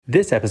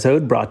This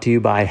episode brought to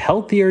you by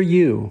Healthier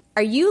You.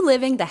 Are you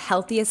living the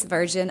healthiest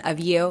version of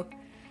you?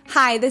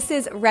 Hi, this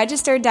is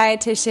registered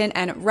dietitian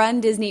and Run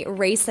Disney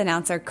race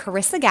announcer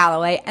Carissa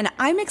Galloway, and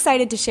I'm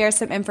excited to share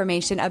some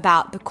information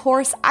about the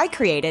course I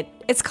created.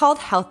 It's called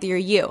Healthier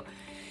You.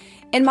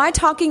 In my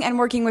talking and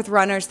working with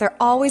runners, they're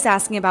always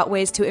asking about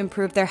ways to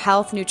improve their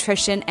health,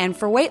 nutrition, and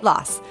for weight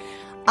loss.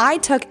 I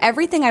took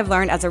everything I've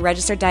learned as a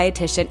registered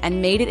dietitian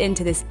and made it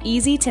into this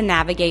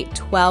easy-to-navigate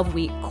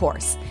 12-week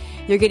course.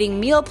 You're getting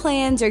meal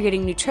plans, you're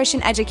getting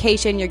nutrition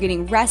education, you're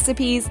getting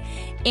recipes,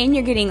 and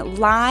you're getting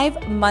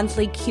live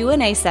monthly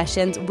Q&A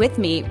sessions with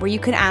me where you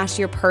can ask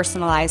your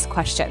personalized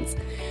questions.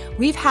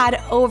 We've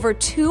had over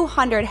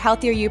 200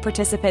 Healthier You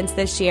participants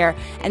this year,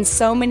 and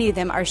so many of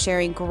them are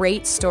sharing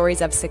great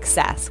stories of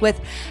success with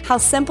how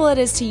simple it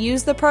is to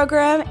use the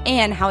program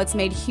and how it's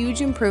made huge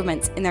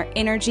improvements in their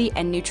energy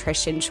and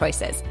nutrition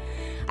choices.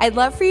 I'd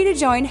love for you to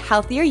join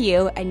Healthier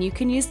You, and you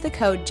can use the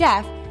code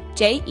JEFF,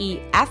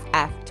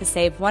 JEFF, to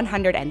save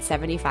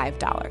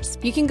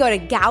 $175. You can go to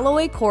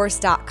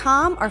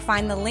GallowayCourse.com or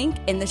find the link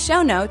in the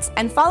show notes,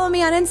 and follow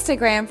me on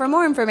Instagram for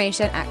more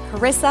information at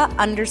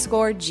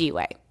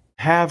Carissa_Gway.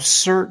 Have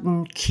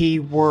certain key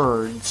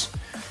words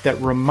that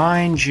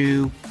remind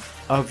you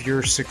of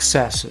your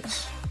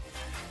successes.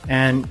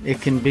 And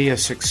it can be a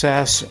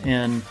success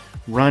in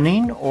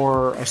running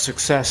or a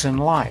success in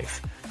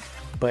life.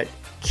 But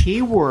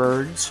key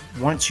words,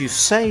 once you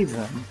say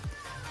them,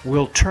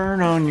 will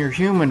turn on your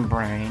human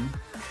brain.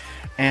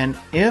 And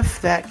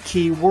if that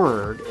key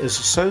word is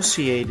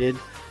associated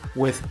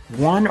with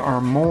one or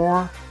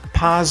more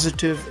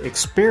positive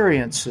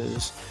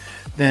experiences,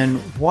 then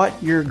what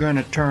you're going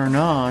to turn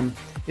on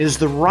is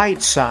the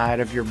right side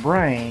of your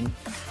brain,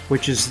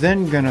 which is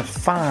then going to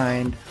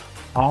find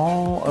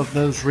all of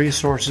those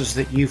resources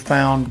that you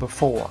found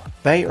before.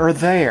 They are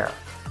there.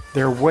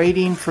 They're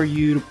waiting for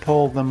you to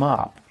pull them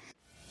up.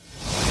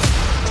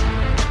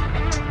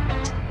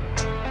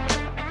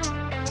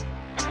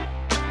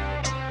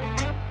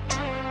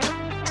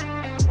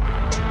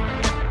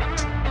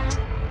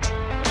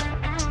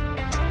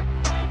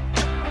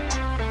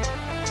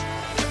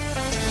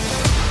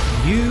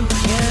 You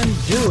can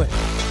do it.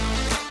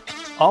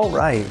 All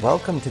right,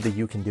 welcome to the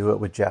You Can Do It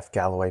with Jeff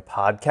Galloway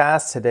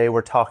podcast. Today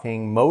we're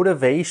talking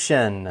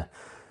motivation.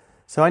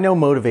 So I know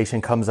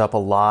motivation comes up a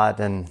lot,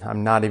 and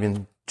I'm not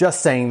even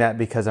just saying that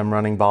because I'm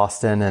running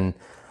Boston, and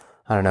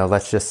I don't know,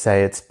 let's just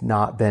say it's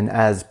not been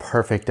as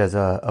perfect as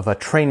of a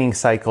training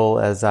cycle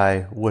as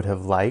I would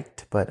have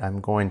liked, but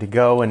I'm going to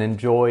go and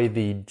enjoy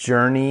the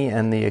journey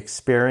and the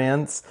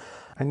experience.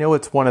 I know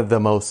it's one of the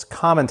most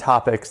common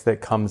topics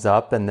that comes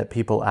up and that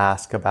people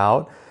ask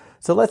about.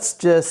 So let's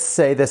just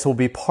say this will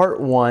be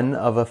part one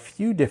of a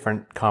few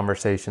different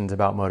conversations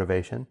about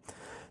motivation.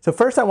 So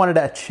first I wanted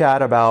to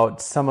chat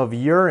about some of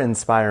your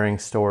inspiring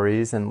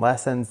stories and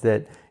lessons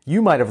that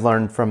you might have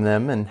learned from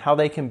them and how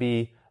they can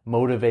be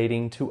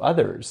motivating to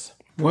others.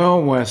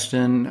 Well,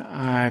 Weston,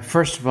 I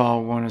first of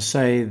all want to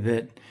say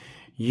that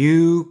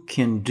you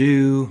can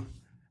do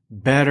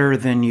better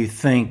than you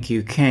think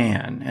you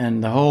can.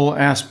 And the whole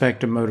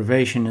aspect of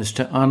motivation is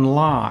to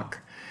unlock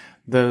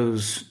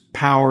those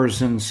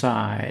powers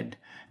inside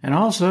and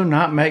also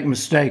not make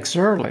mistakes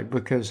early,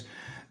 because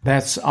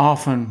that's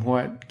often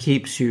what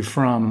keeps you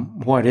from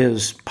what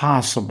is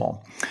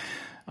possible.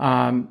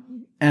 And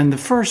the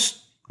first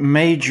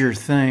major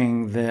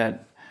thing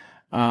that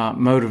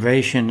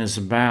motivation is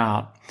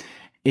about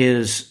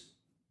is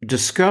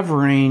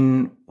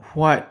discovering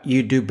what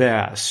you do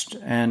best,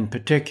 and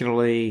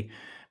particularly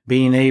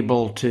being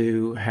able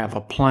to have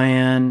a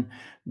plan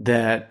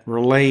that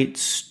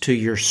relates to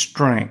your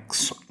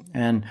strengths.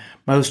 And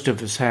most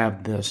of us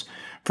have this.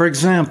 For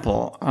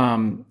example,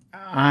 when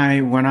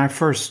I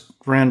first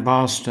ran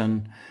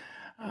Boston,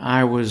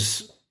 I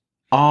was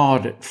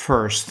awed at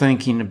first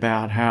thinking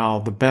about how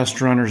the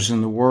best runners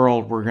in the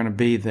world were going to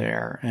be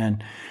there,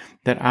 and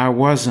that I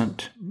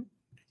wasn't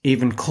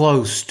even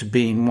close to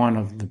being one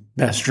of the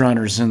best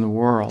runners in the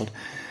world.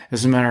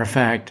 As a matter of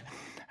fact,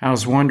 I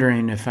was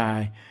wondering if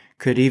I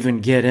could even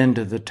get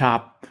into the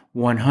top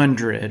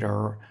 100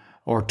 or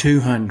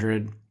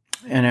 200.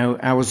 And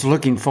I was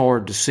looking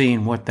forward to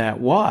seeing what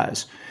that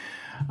was.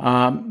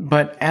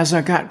 But as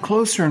I got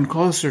closer and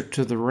closer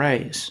to the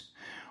race,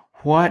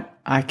 what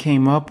I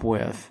came up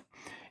with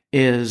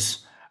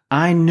is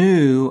I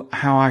knew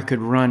how I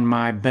could run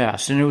my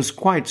best. And it was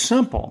quite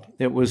simple.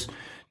 It was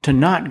to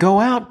not go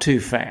out too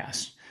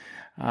fast.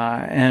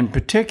 And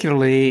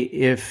particularly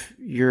if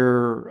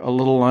you're a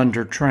little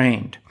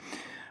undertrained.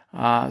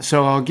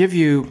 So I'll give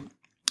you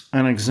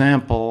an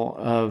example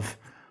of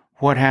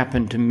what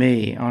happened to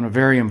me on a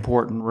very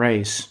important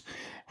race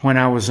when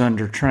I was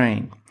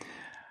undertrained.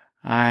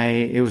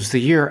 It was the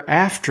year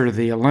after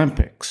the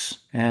Olympics,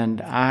 and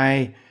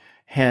I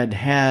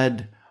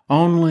had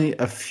only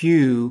a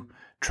few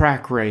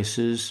track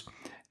races,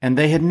 and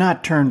they had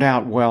not turned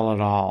out well at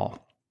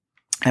all.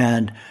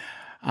 And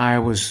I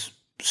was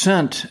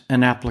sent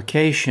an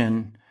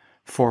application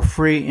for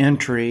free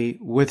entry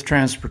with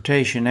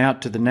transportation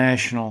out to the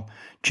national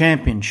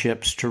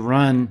championships to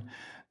run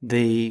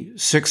the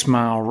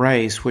 6-mile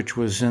race, which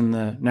was in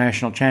the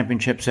national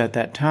championships at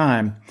that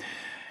time.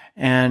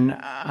 And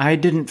I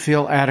didn't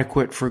feel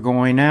adequate for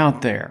going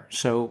out there.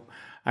 So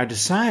I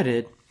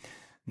decided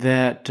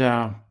that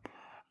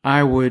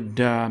I would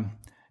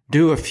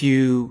do a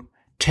few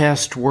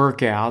test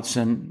workouts,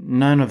 and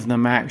none of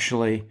them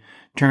actually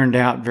turned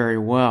out very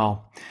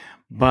well.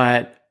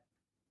 But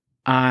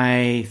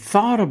I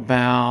thought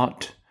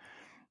about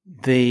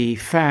the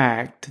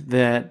fact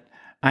that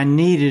I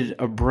needed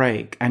a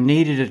break. I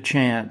needed a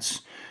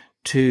chance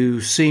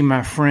to see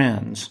my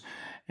friends.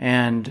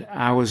 And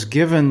I was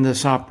given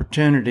this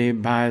opportunity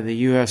by the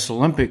U.S.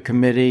 Olympic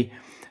Committee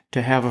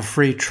to have a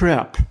free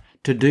trip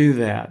to do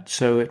that.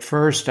 So at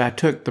first I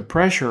took the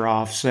pressure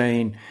off,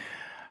 saying,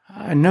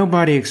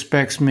 nobody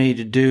expects me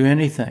to do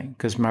anything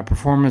because my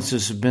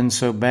performances have been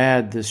so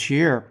bad this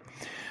year.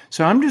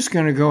 So I'm just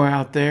going to go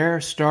out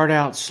there, start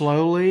out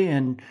slowly,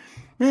 and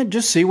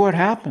just see what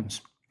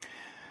happens.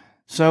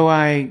 So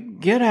I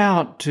get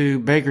out to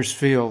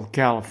Bakersfield,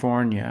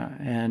 California,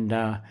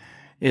 and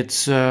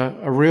it's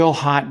a real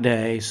hot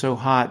day, so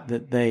hot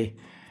that they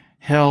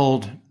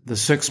held the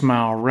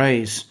 6-mile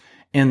race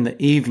in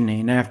the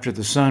evening after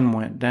the sun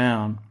went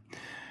down.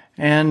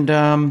 And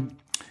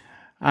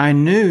I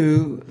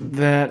knew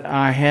that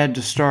I had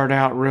to start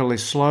out really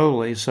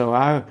slowly, so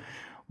I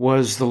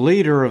was the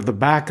leader of the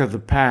back of the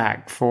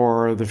pack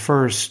for the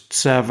first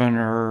 7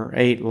 or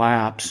 8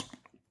 laps.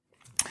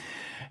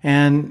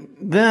 And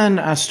then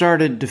I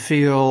started to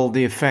feel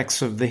the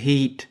effects of the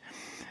heat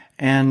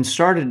and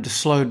started to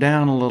slow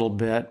down a little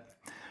bit.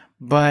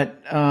 But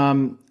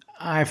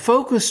I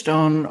focused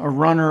on a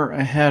runner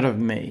ahead of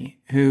me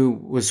who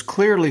was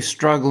clearly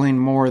struggling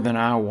more than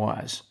I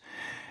was.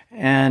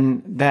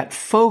 And that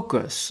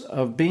focus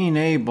of being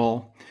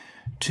able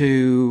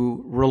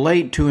to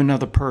relate to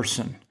another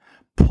person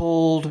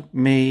pulled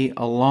me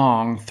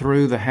along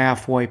through the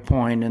halfway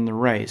point in the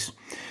race.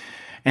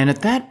 And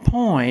at that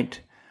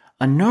point,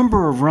 a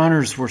number of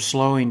runners were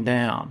slowing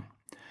down.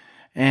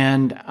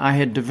 And I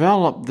had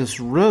developed this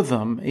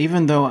rhythm,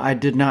 even though I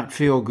did not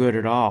feel good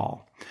at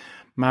all.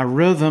 My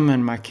rhythm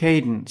and my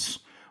cadence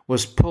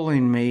was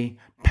pulling me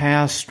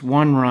past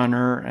one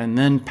runner and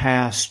then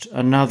past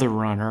another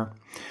runner.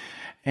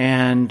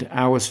 And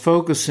I was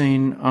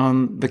focusing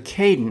on the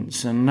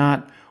cadence and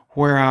not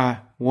where I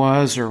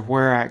was or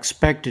where I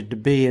expected to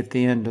be at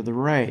the end of the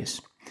race.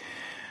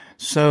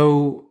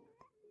 So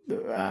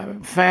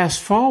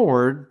fast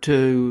forward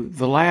to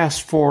the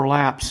last 4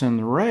 laps in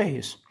the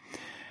race,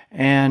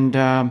 and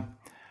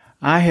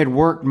I had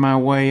worked my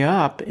way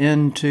up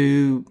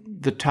into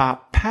the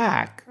top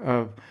pack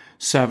of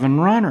 7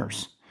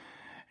 runners.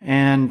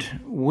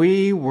 And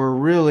we were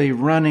really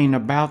running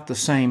about the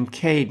same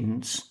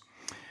cadence.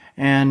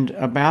 And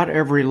about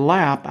every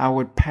lap, I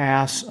would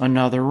pass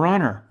another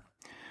runner.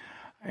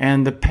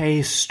 And the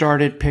pace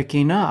started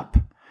picking up.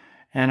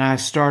 And I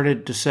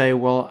started to say,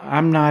 well,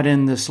 I'm not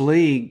in this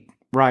league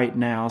right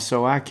now,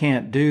 so I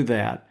can't do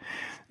that.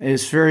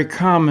 It's very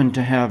common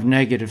to have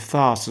negative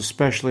thoughts,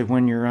 especially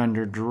when you're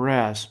under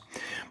duress.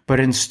 But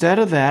instead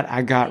of that,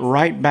 I got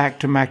right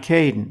back to my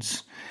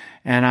cadence.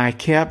 And I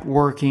kept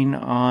working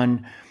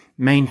on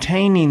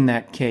maintaining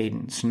that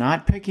cadence,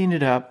 not picking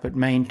it up, but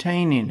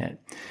maintaining it.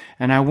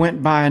 And I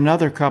went by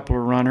another couple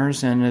of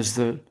runners, and as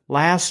the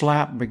last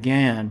lap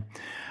began,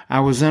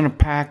 I was in a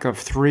pack of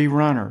 3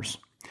 runners.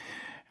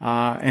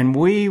 And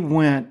we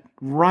went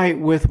right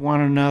with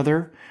one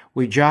another.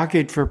 We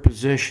jockeyed for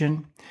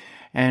position,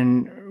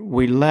 and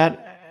we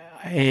let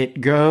it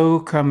go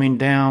coming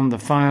down the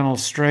final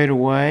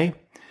straightaway.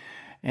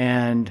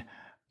 And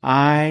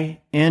I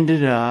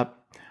ended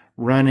up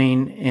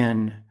running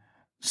in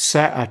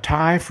a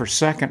tie for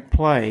second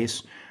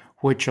place,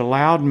 which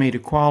allowed me to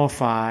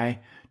qualify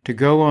to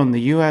go on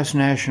the U.S.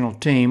 national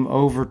team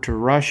over to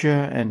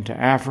Russia and to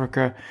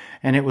Africa.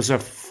 And it was a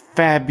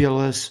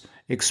fabulous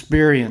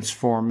experience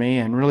for me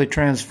and really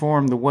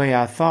transformed the way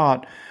I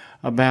thought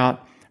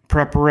about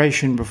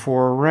preparation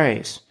before a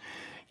race.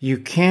 You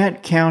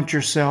can't count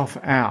yourself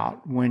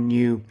out when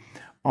you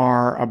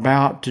are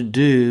about to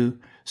do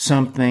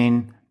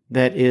something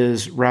that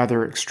is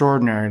rather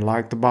extraordinary,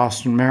 like the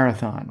Boston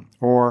Marathon,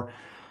 or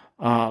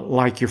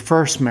like your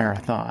first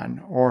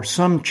marathon, or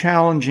some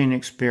challenging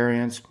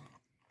experience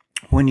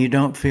when you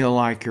don't feel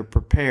like you're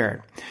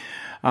prepared.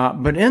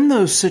 But in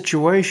those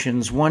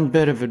situations, one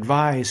bit of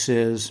advice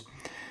is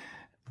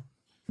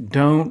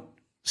don't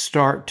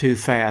start too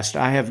fast.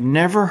 I have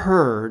never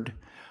heard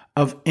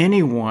of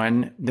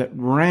anyone that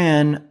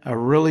ran a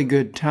really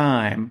good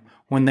time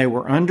when they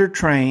were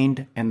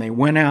undertrained and they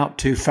went out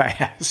too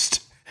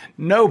fast.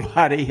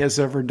 Nobody has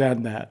ever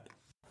done that.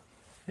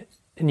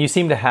 And you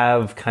seem to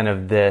have kind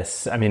of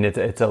this, I mean,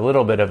 it's a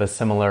little bit of a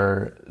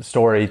similar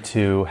story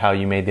to how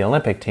you made the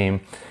Olympic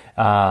team,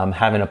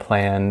 having a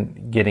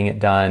plan, getting it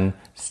done,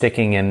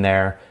 sticking in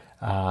there.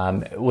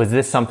 Was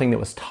this something that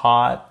was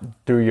taught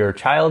through your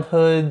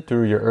childhood,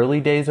 through your early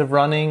days of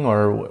running,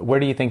 or where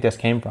do you think this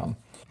came from?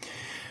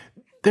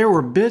 There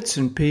were bits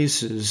and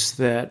pieces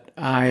that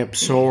I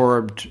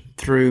absorbed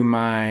through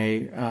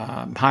my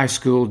high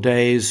school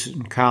days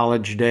and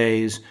college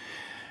days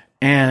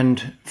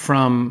and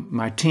from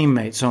my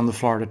teammates on the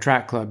Florida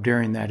Track Club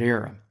during that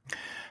era.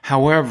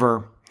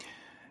 However,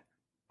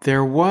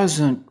 there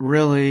wasn't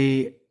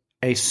really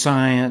a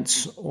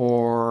science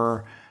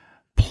or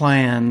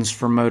plans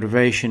for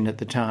motivation at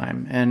the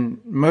time, and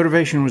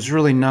motivation was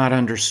really not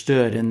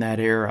understood in that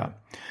era.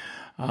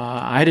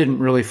 I didn't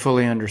really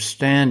fully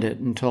understand it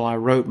until I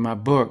wrote my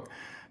book,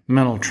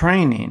 Mental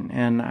Training,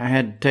 and I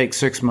had to take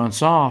 6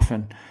 months off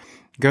and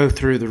go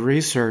through the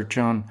research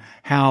on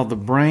how the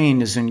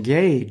brain is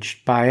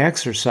engaged by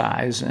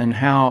exercise and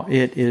how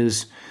it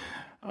is,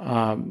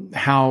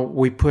 how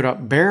we put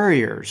up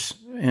barriers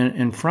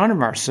in front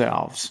of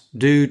ourselves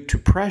due to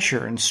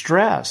pressure and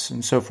stress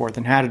and so forth,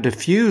 and how to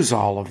diffuse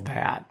all of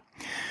that.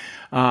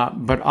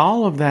 But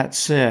all of that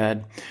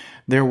said,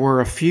 there were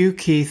a few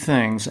key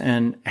things,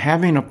 and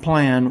having a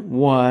plan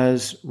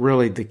was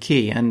really the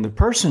key. And the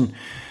person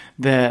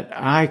that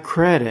I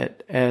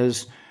credit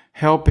as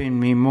helping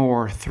me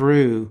more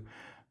through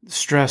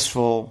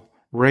stressful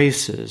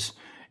races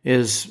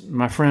is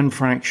my friend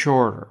Frank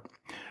Shorter.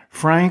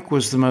 Frank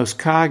was the most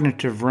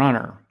cognitive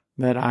runner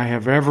that I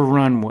have ever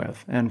run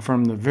with, and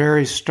from the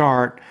very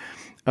start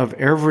of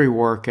every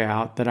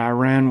workout that I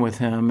ran with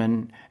him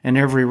and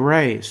every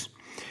race,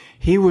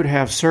 he would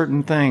have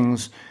certain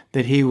things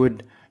that he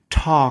would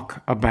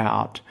talk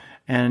about.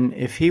 And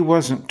if he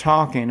wasn't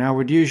talking, I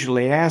would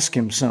usually ask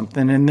him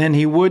something, and then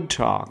he would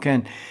talk.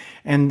 And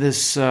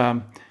this,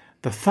 the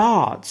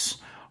thoughts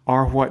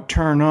are what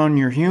turn on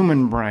your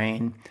human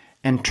brain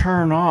and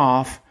turn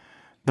off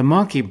the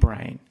monkey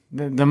brain.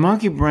 The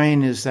monkey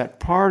brain is that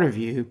part of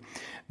you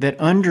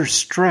that under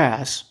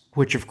stress,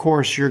 which of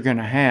course you're going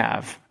to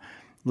have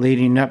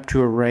leading up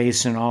to a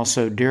race and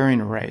also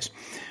during a race,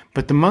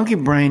 but the monkey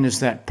brain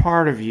is that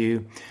part of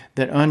you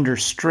that under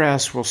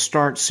stress will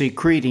start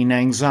secreting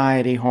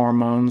anxiety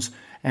hormones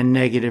and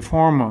negative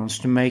hormones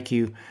to make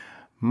you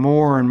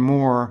more and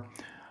more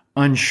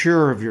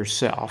unsure of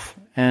yourself.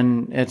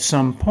 And at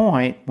some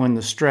point, when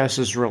the stress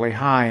is really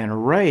high in a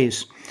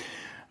race,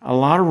 a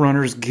lot of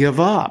runners give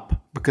up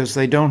because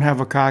they don't have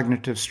a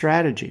cognitive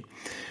strategy.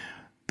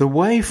 The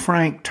way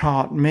Frank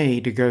taught me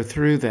to go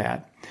through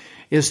that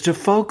is to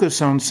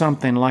focus on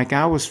something like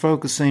I was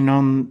focusing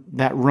on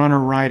that runner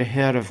right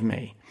ahead of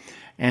me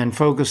and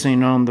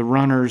focusing on the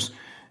runners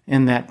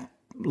in that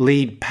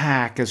lead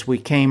pack as we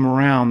came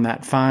around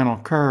that final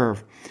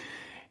curve.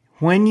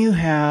 When you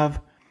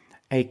have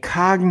a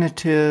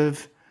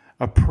cognitive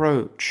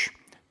approach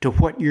to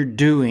what you're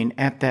doing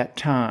at that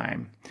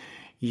time,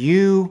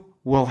 you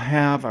will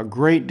have a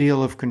great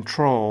deal of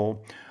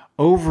control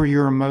over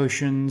your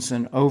emotions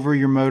and over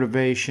your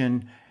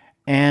motivation,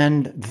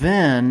 and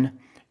then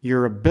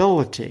your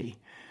ability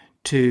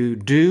to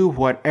do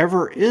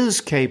whatever is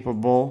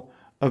capable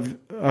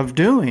of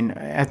doing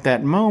at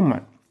that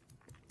moment.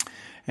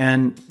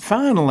 And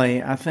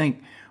finally, I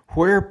think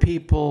where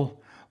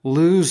people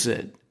lose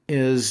it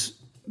is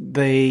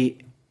they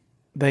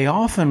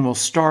often will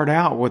start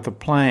out with a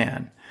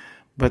plan,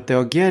 but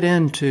they'll get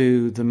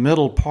into the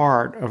middle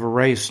part of a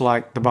race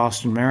like the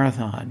Boston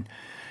Marathon,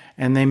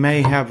 and they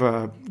may have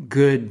a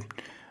good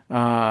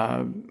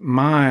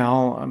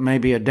mile,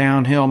 maybe a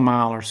downhill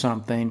mile or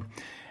something,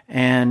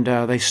 and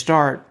they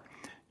start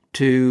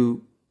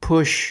to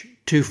push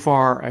too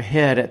far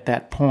ahead at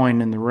that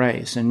point in the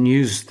race and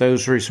use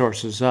those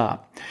resources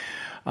up.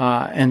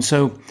 And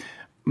so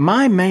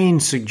my main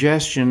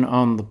suggestion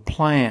on the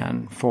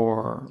plan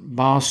for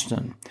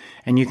Boston,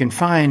 and you can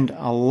find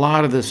a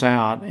lot of this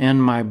out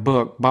in my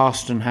book,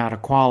 Boston, How to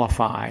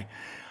Qualify,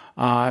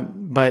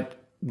 but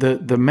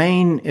the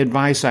main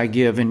advice I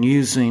give in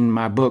using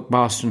my book,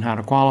 Boston, How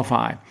to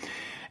Qualify,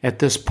 at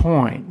this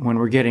point, when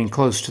we're getting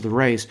close to the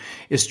race,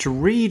 is to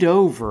read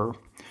over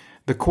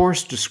the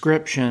course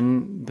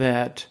description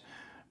that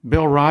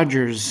Bill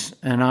Rogers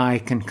and I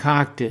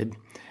concocted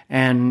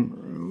and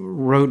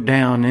wrote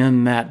down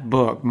in that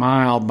book,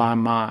 mile by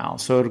mile.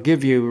 So it'll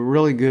give you a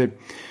really good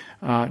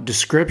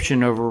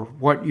description over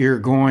what you're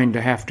going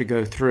to have to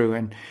go through.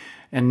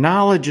 And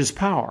knowledge is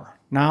power.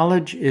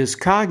 Knowledge is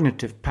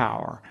cognitive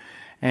power.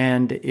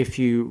 And if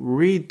you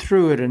read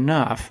through it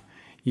enough,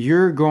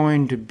 you're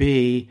going to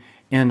be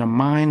in a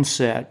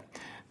mindset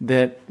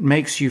that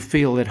makes you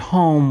feel at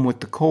home with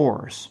the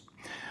course.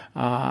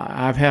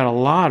 I've had a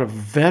lot of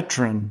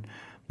veteran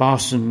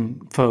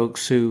Boston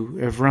folks who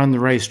have run the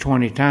race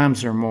 20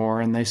 times or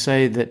more, and they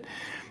say that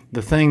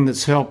the thing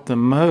that's helped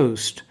them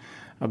most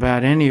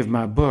about any of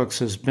my books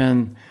has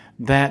been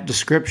that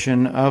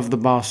description of the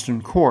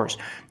Boston course.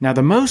 Now,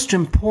 the most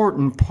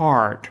important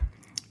part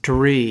to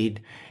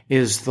read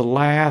is the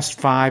last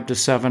 5 to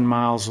 7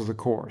 miles of the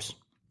course,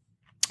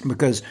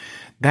 because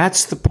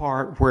that's the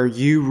part where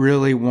you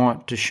really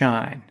want to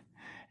shine.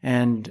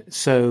 And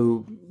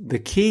so the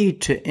key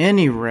to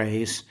any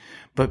race,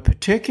 but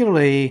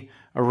particularly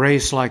a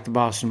race like the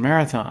Boston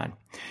Marathon,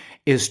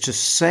 is to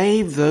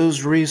save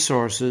those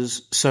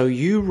resources so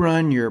you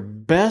run your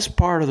best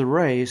part of the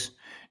race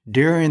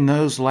during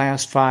those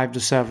last 5 to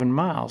 7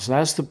 miles.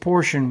 That's the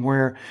portion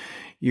where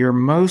you're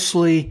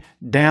mostly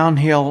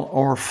downhill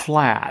or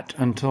flat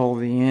until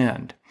the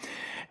end.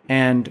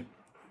 And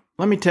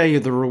let me tell you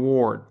the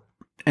reward.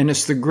 And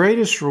it's the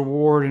greatest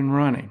reward in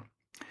running.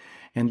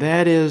 And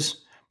that is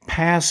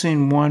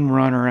passing one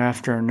runner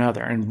after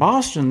another. In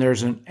Boston,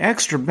 there's an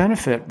extra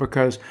benefit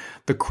because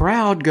the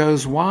crowd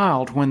goes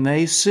wild when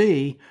they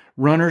see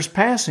runners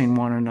passing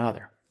one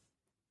another.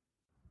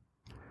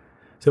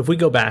 So if we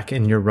go back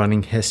in your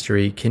running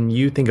history, can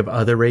you think of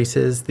other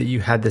races that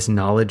you had this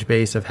knowledge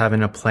base of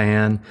having a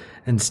plan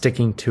and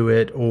sticking to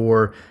it,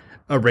 or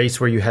a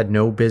race where you had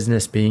no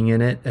business being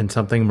in it and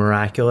something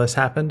miraculous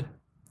happened?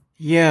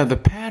 Yeah, the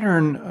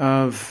pattern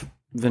of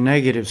the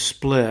negative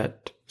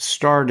split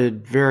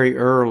started very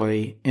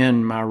early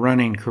in my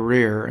running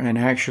career, and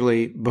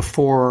actually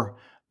before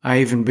I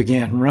even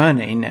began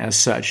running as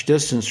such,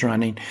 distance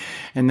running,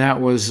 and that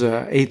was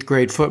 8th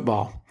grade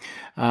football.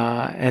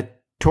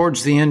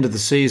 Towards the end of the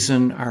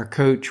season, our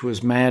coach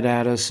was mad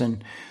at us,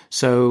 and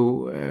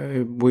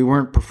so we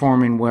weren't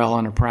performing well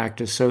in a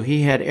practice. So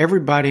he had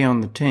everybody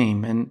on the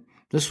team, and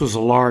this was a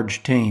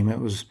large team. It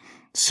was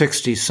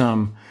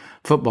 60-some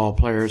football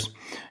players,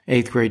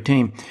 8th grade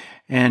team.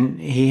 And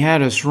he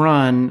had us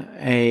run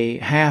a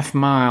half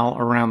mile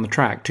around the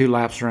track, 2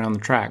 laps around the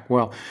track.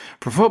 Well,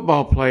 for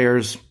football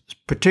players,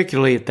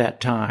 particularly at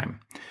that time,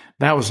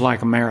 that was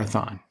like a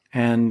marathon,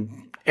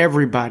 and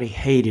everybody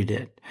hated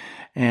it.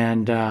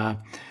 And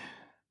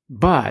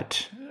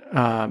but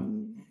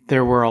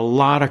there were a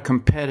lot of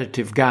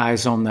competitive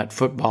guys on that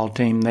football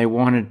team. They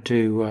wanted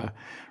to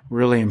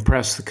really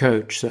impress the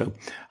coach, so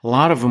a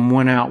lot of them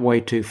went out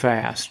way too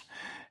fast,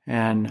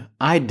 and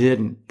I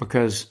didn't,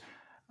 because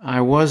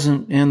I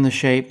wasn't in the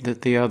shape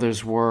that the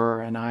others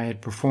were, and I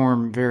had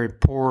performed very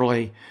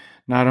poorly,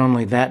 not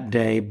only that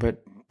day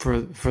but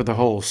for the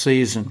whole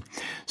season.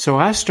 So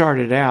I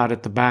started out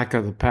at the back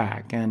of the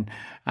pack, and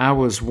I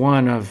was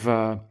one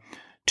of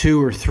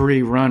 2 or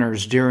 3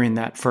 runners during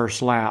that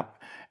first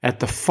lap at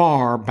the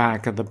far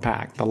back of the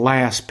pack, the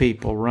last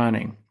people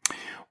running.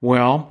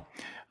 Well,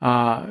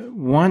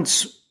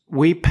 once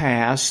we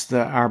passed,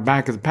 our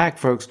back of the pack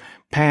folks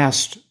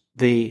passed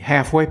the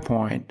halfway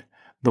point,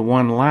 the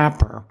one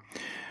lapper,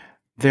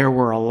 there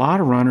were a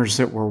lot of runners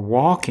that were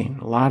walking.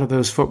 A lot of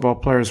those football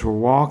players were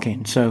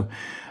walking. So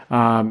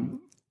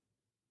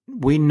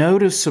we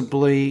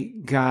noticeably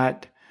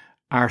got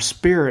our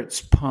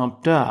spirits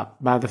pumped up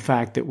by the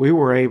fact that we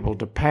were able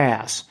to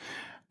pass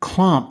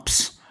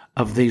clumps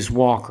of these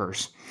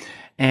walkers.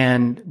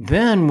 And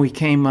then we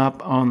came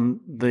up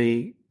on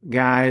the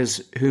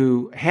guys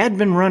who had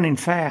been running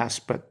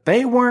fast, but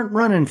they weren't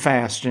running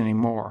fast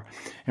anymore.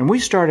 And we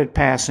started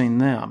passing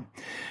them.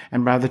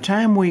 And by the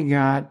time we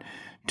got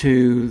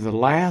to the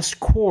last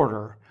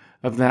quarter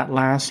of that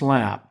last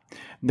lap,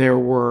 there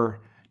were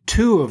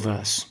 2 of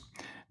us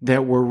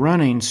that were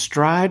running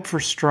stride for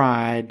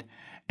stride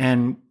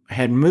and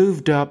had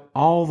moved up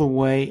all the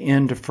way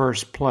into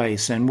first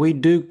place. And we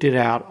duked it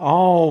out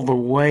all the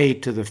way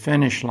to the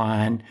finish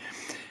line.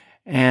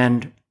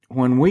 And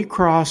when we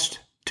crossed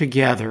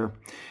together,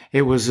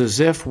 it was as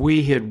if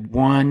we had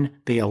won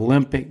the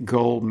Olympic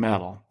gold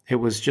medal. It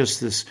was just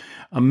this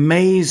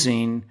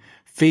amazing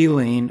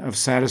feeling of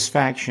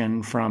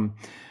satisfaction from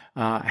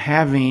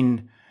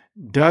having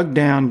dug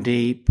down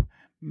deep,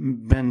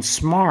 been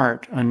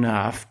smart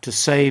enough to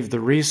save the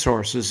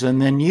resources and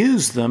then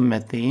use them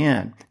at the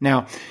end.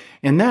 Now,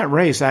 in that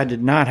race, I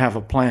did not have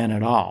a plan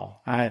at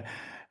all.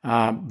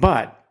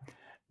 But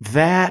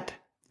that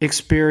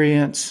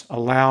experience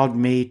allowed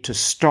me to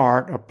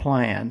start a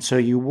plan. So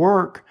you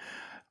work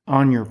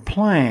on your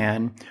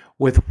plan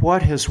with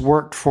what has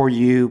worked for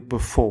you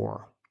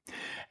before.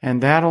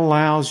 And that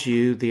allows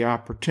you the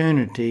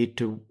opportunity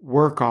to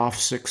work off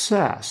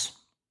success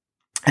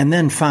and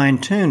then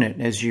fine-tune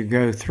it as you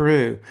go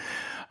through.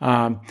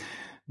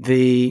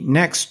 The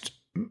next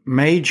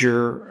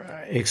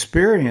major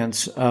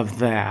experience of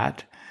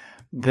that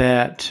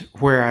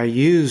where I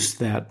used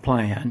that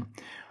plan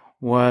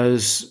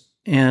was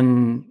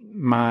in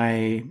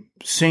my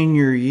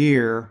senior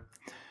year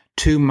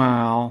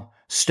 2-mile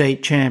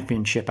state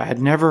championship. I had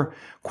never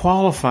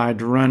qualified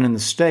to run in the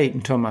state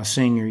until my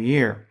senior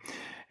year.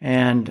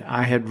 And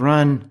I had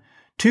run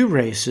 2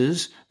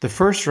 races. The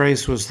first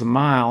race was the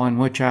mile, in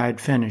which I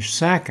had finished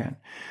second,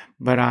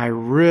 but I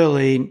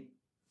really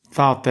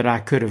thought that I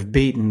could have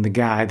beaten the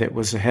guy that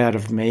was ahead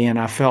of me, and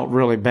I felt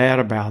really bad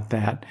about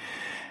that.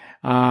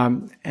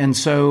 And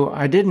so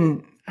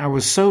I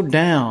was so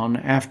down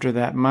after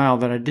that mile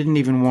that I didn't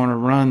even want to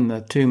run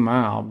the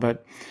 2-mile,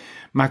 but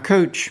my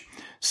coach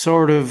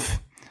sort of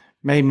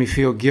made me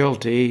feel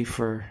guilty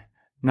for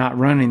not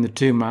running the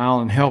 2-mile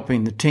and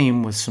helping the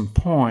team with some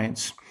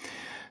points.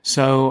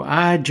 So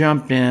I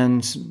jumped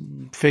in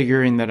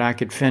figuring that I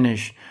could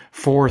finish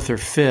 4th or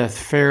 5th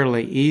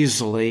fairly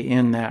easily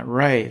in that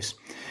race.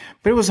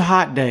 But it was a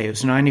hot day. It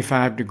was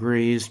 95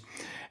 degrees.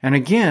 And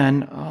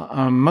again,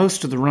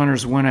 most of the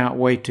runners went out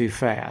way too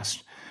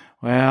fast.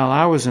 Well,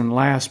 I was in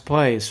last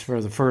place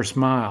for the first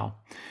mile.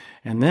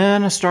 And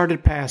then I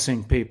started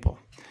passing people.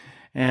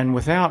 And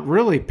without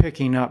really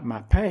picking up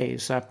my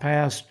pace, I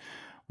passed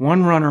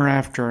one runner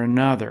after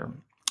another.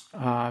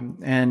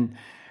 And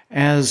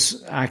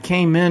as I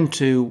came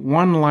into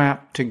one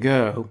lap to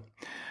go,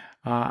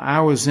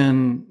 I was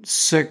in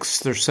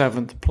 6th or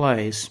 7th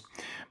place,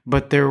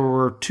 but there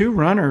were two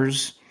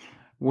runners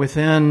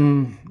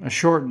within a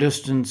short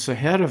distance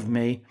ahead of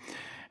me,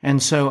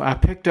 and so I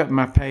picked up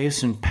my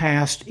pace and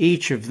passed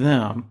each of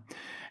them.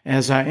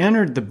 As I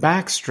entered the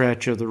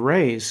backstretch of the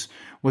race,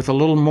 with a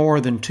little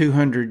more than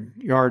 200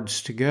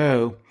 yards to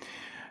go,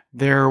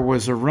 there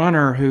was a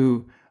runner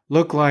who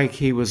looked like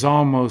he was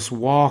almost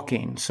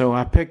walking, so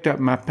I picked up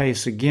my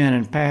pace again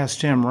and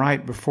passed him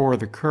right before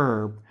the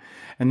curb,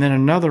 and then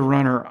another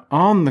runner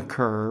on the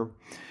curb,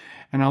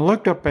 and I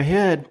looked up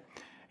ahead,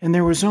 and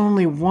there was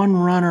only one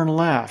runner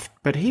left,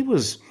 but he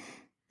was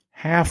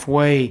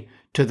halfway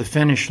to the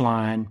finish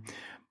line,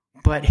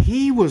 but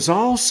he was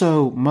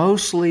also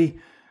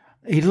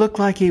he looked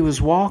like he was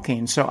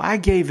walking, so I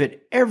gave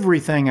it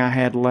everything I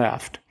had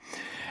left,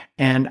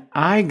 and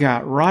I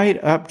got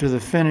right up to the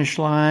finish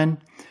line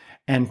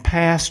and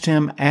passed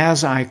him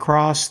as I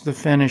crossed the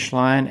finish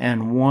line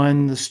and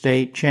won the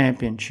state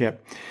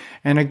championship.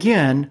 And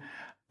again,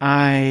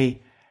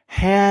 I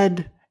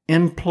had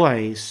in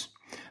place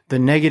the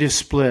negative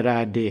split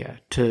idea,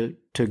 to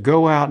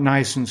go out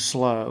nice and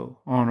slow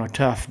on a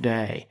tough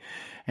day,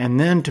 and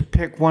then to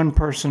pick one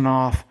person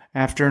off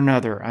after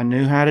another. I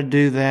knew how to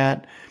do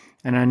that,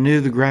 and I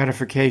knew the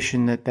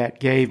gratification that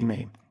gave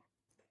me.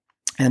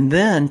 And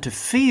then to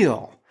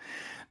feel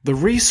the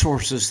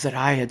resources that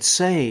I had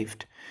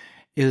saved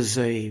is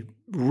a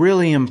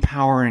really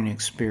empowering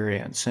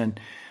experience, and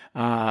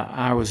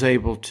I was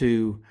able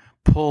to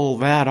pull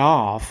that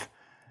off,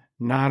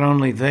 not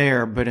only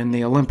there, but in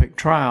the Olympic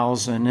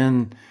trials and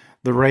in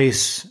the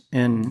race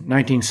in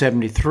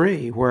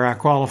 1973, where I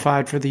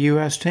qualified for the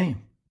U.S.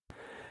 team.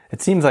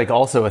 It seems like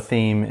also a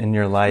theme in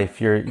your life.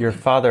 Your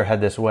father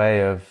had this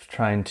way of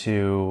trying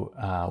to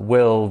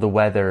will the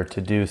weather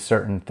to do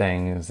certain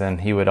things, and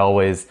he would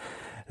always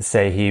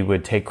say he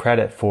would take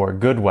credit for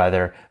good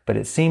weather, but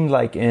it seemed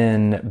like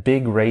in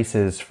big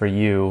races for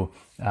you,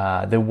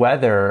 the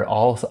weather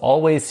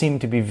always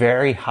seemed to be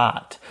very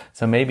hot.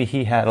 So maybe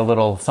he had a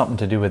little something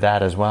to do with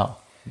that as well.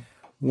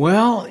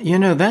 Well,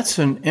 that's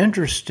an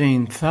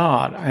interesting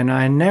thought, and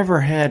I never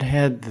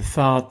had the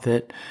thought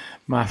that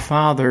my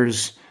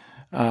father's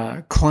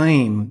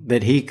claim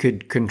that he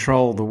could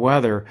control the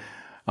weather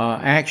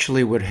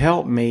actually would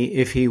help me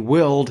if he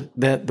willed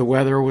that the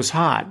weather was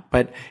hot.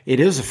 But it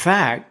is a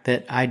fact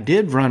that I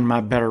did run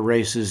my better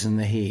races in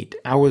the heat.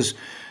 I was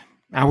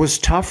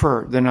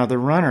tougher than other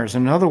runners.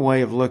 Another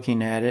way of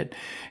looking at it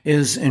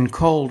is in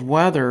cold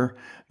weather,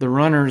 the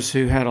runners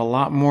who had a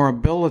lot more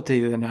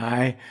ability than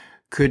I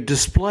could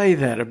display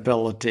that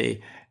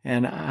ability.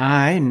 And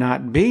I,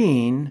 not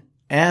being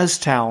as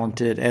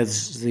talented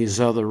as these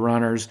other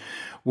runners,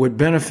 would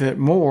benefit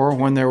more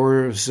when there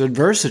was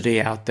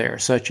adversity out there,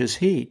 such as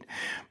heat.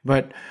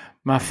 But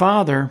my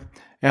father,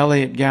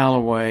 Elliot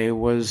Galloway,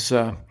 was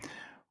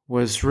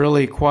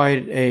really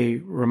quite a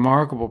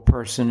remarkable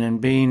person in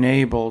being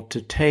able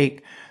to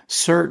take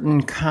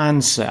certain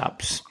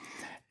concepts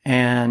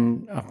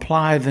and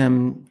apply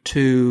them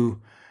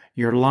to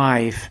your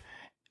life,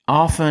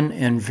 often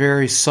in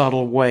very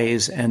subtle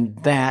ways, and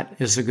that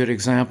is a good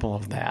example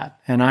of that.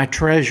 And I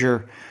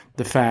treasure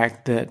the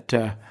fact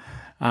that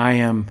I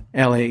am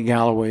Elliot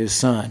Galloway's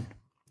son.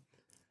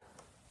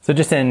 So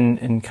just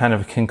in kind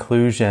of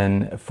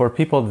conclusion, for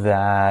people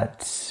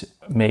that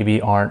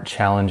maybe aren't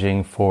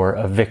challenging for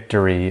a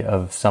victory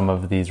of some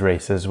of these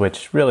races,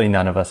 which really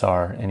none of us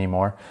are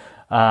anymore,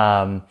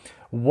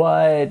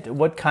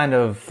 what kind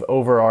of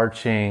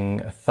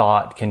overarching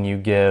thought can you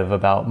give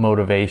about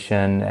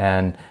motivation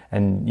and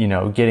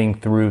getting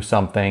through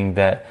something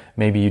that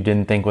maybe you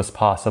didn't think was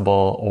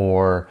possible,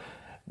 or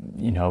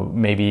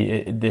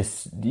maybe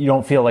you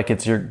don't feel like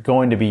it's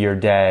going to be your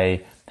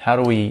day? How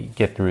do we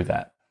get through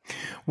that?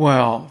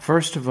 Well,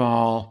 first of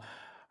all,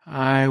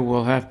 I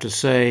will have to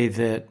say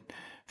that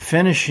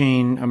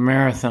finishing a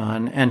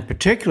marathon, and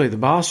particularly the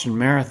Boston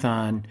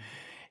Marathon,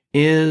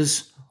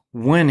 is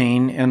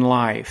winning in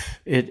life.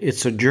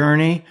 It's a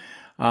journey.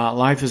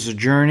 Life is a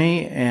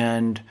journey,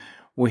 and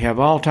we have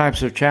all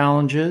types of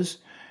challenges.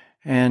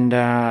 And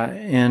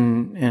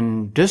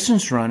in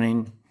distance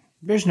running,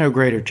 there's no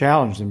greater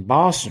challenge than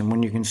Boston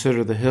when you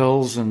consider the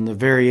hills and the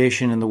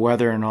variation in the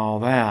weather and all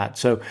that.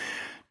 So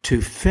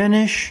to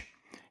finish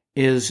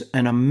is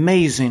an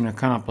amazing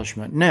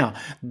accomplishment. Now,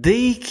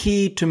 the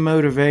key to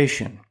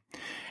motivation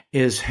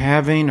is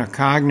having a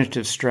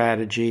cognitive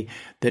strategy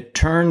that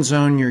turns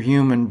on your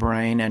human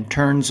brain and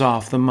turns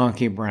off the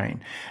monkey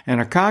brain. And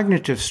a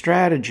cognitive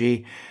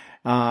strategy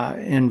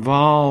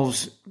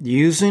involves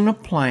using a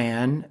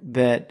plan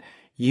that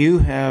you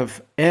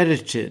have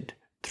edited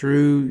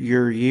through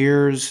your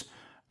years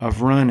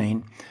of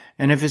running.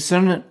 And if it's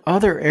in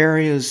other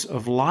areas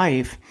of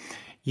life,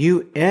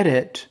 you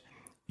edit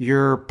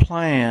your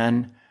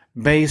plan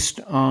based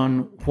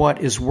on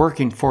what is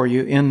working for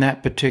you in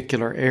that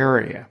particular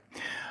area.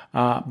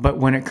 But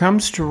when it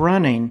comes to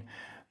running,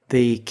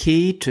 the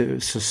key to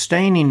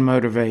sustaining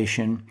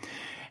motivation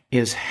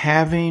is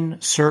having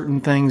certain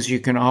things you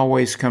can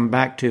always come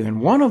back to.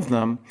 And one of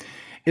them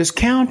is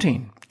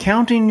counting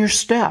your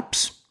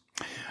steps.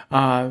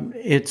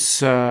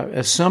 It's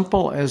as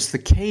simple as the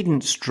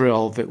cadence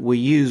drill that we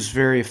use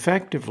very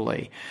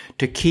effectively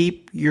to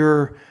keep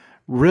your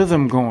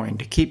rhythm going,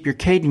 to keep your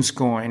cadence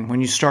going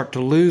when you start to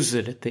lose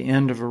it at the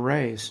end of a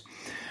race.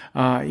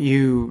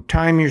 You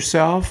time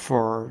yourself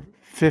for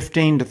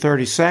 15 to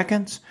 30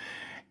 seconds.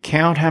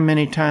 Count how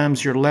many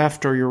times your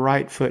left or your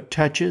right foot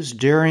touches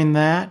during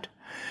that.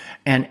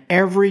 And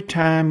every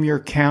time you're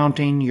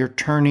counting, you're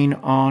turning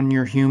on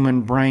your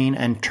human brain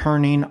and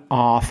turning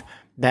off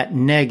that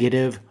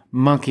negative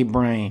monkey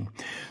brain.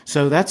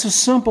 So that's a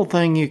simple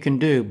thing you can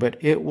do, but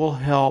it will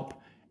help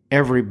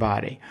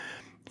everybody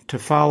to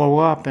follow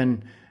up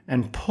and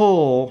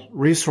pull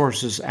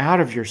resources out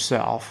of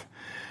yourself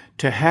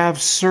to have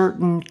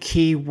certain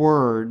key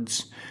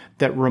words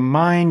that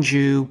remind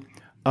you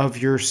of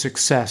your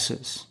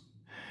successes.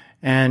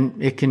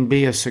 And it can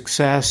be a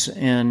success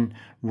in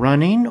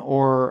running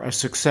or a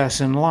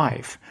success in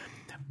life.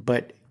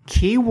 But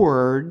key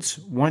words,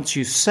 once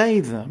you say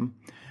them,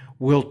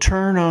 will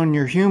turn on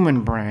your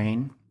human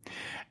brain.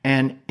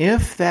 And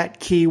if that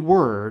key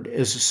word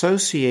is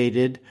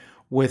associated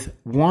with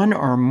one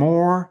or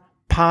more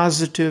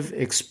positive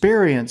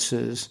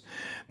experiences,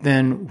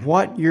 then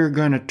what you're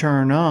going to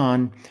turn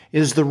on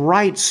is the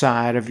right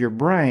side of your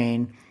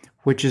brain,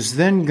 which is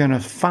then going to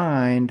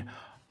find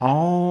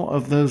all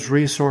of those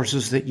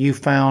resources that you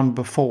found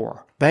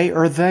before. They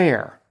are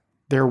there.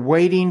 They're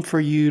waiting for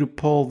you to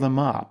pull them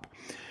up.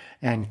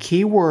 And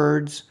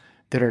keywords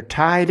that are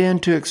tied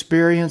into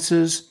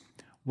experiences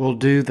will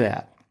do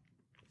that.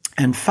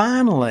 And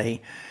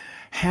finally,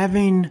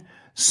 having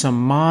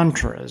some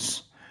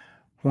mantras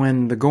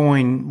when the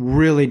going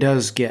really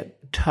does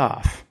get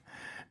tough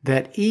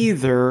that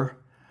either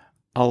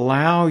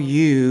allow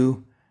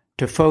you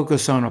to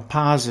focus on a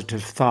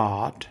positive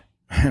thought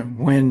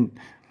when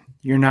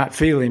you're not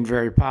feeling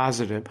very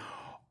positive,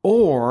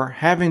 or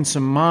having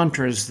some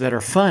mantras that are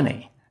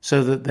funny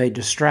so that they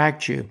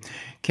distract you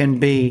can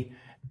be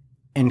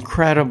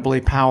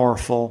incredibly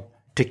powerful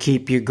to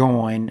keep you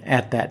going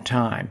at that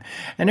time.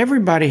 And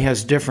everybody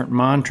has different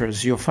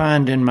mantras. You'll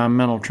find in my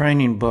mental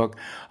training book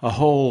a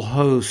whole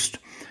host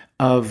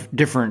of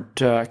different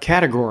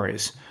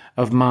categories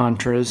of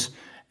mantras,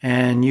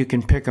 and you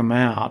can pick them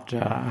out.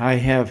 I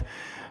have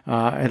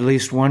at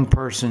least one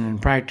person in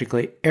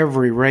practically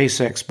every race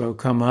expo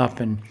come up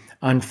and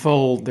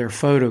unfold their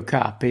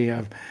photocopy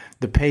of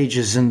the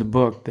pages in the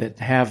book that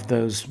have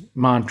those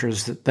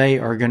mantras that they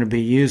are going to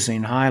be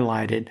using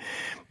highlighted.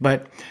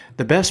 But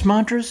the best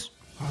mantras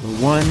are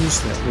the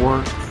ones that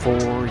work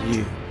for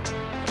you.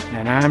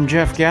 And I'm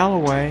Jeff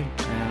Galloway,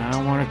 and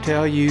I want to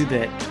tell you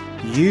that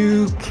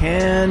you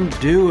can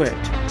do it.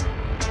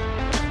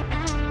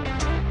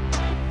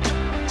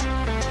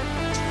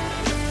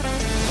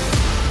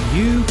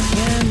 You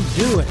can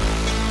do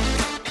it.